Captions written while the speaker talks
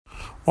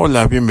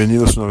Hola,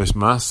 bienvenidos una vez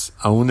más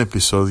a un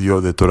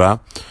episodio de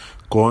Torah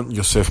con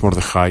Yosef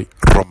Mordejai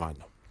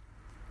Romano.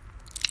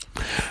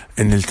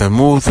 En el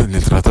Talmud, en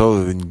el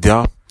Tratado de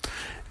Nidá,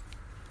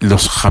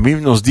 los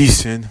Jamim nos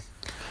dicen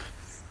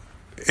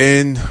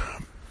en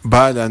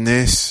Baal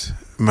Hanes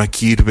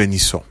Makir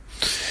Benizó,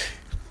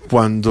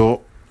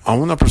 cuando a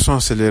una persona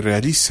se le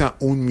realiza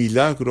un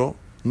milagro,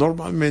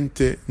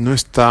 normalmente no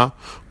está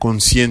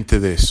consciente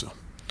de eso.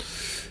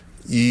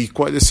 ¿Y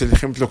cuál es el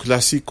ejemplo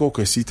clásico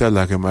que cita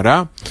la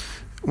Gemara?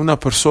 Una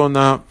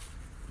persona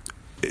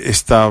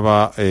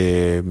estaba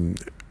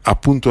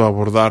a punto de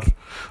abordar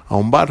a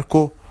un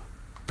barco,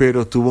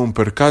 pero tuvo un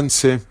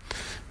percance,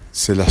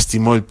 se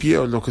lastimó el pie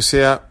o lo que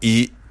sea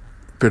y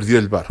perdió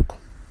el barco.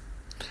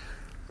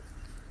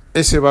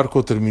 Ese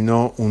barco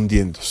terminó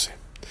hundiéndose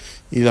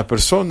y la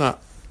persona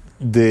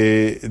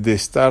de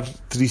estar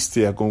triste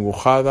y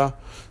acongojada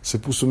se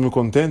puso muy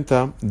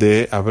contenta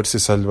de haberse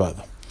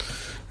salvado.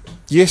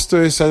 Y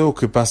esto es algo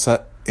que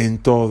pasa en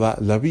toda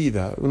la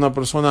vida. Una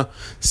persona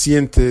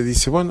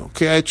dice, bueno,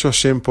 ¿qué ha hecho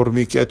Hashem por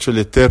mí? ¿Qué ha hecho el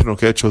Eterno?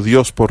 ¿Qué ha hecho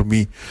Dios por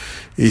mí?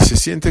 Y se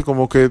siente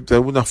como que de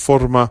alguna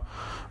forma,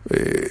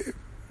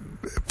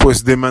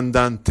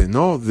 demandante,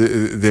 ¿no?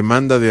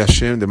 Demanda de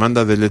Hashem,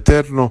 demanda del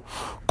Eterno,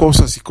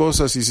 cosas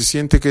y se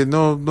siente que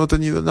no ha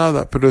tenido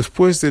nada. Pero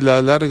después de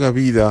la larga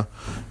vida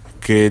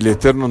que el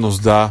Eterno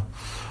nos da,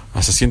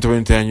 hasta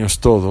 120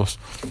 años todos,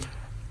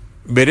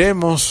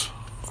 veremos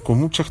con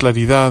mucha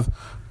claridad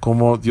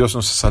cómo Dios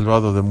nos ha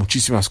salvado de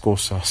muchísimas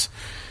cosas.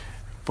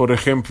 Por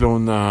ejemplo,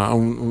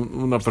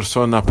 una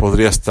persona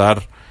podría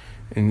estar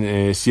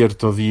en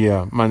cierto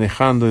día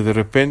manejando y de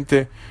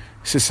repente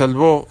se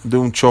salvó de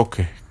un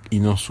choque y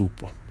no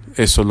supo.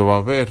 Eso lo va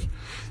a ver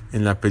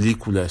en la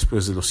película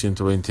después de los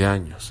 120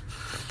 años.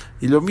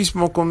 Y lo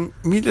mismo con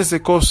miles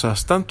de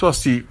cosas, tanto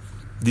así,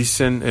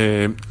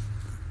 dicen,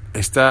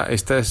 está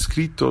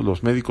escrito,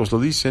 los médicos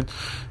lo dicen,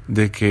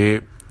 de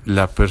que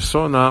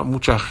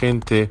mucha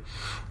gente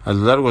a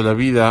lo largo de la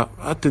vida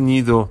ha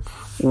tenido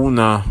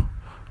una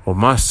o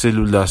más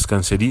células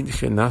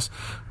cancerígenas,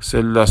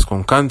 células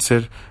con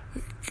cáncer,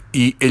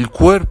 y el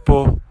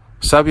cuerpo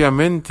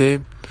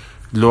sabiamente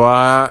lo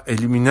ha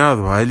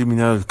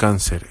eliminado el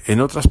cáncer.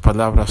 En otras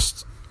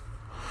palabras,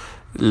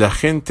 la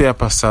gente ha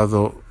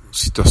pasado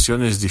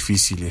situaciones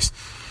difíciles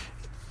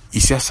y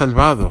se ha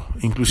salvado,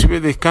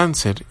 inclusive de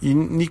cáncer, y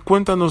ni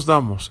cuenta nos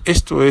damos.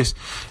 Esto es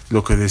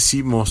lo que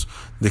decimos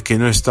de que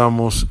no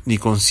estamos ni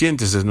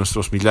conscientes de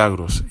nuestros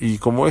milagros. Y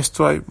como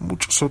esto hay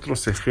muchos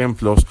otros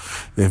ejemplos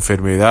de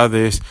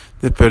enfermedades,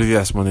 de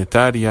pérdidas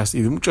monetarias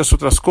y de muchas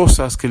otras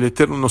cosas que el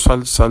Eterno nos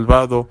ha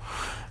salvado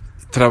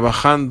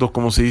trabajando,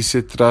 como se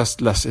dice,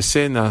 tras las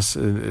escenas,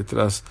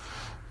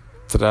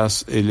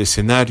 tras el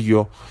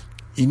escenario,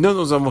 y no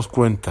nos damos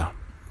cuenta.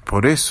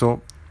 Por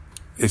eso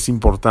es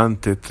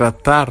importante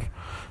tratar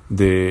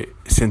de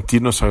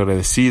sentirnos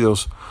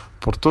agradecidos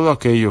por todo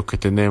aquello que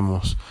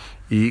tenemos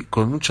y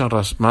con mucha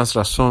más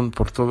razón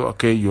por todo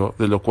aquello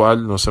de lo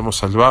cual nos hemos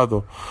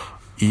salvado,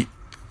 y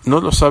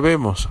no lo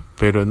sabemos,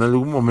 pero en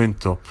algún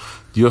momento,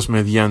 Dios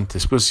mediante,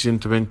 después de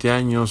 120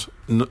 años,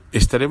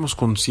 estaremos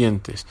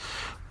conscientes.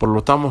 Por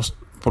lo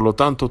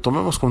tanto,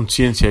 tomemos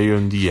conciencia hoy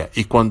en día,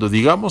 y cuando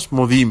digamos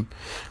Modim,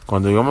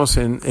 cuando digamos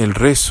en el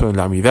rezo, en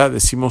la amidad,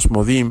 decimos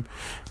Modim,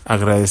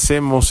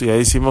 agradecemos, y ahí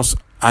decimos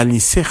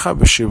Aniseja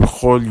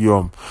Beshevchol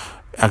Yom,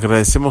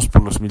 agradecemos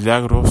por los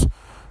milagros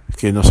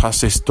que nos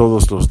haces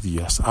todos los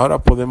días. Ahora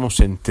podemos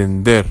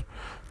entender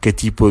qué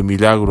tipo de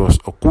milagros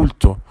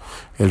oculto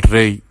el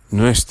Rey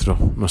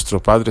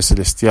nuestro Padre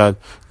Celestial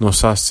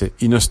nos hace,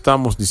 y no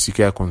estamos ni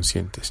siquiera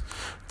conscientes.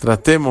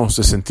 Tratemos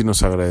de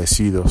sentirnos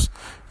agradecidos,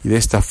 y de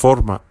esta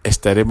forma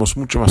estaremos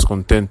mucho más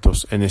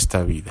contentos en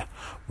esta vida.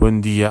 Buen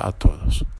día a todos.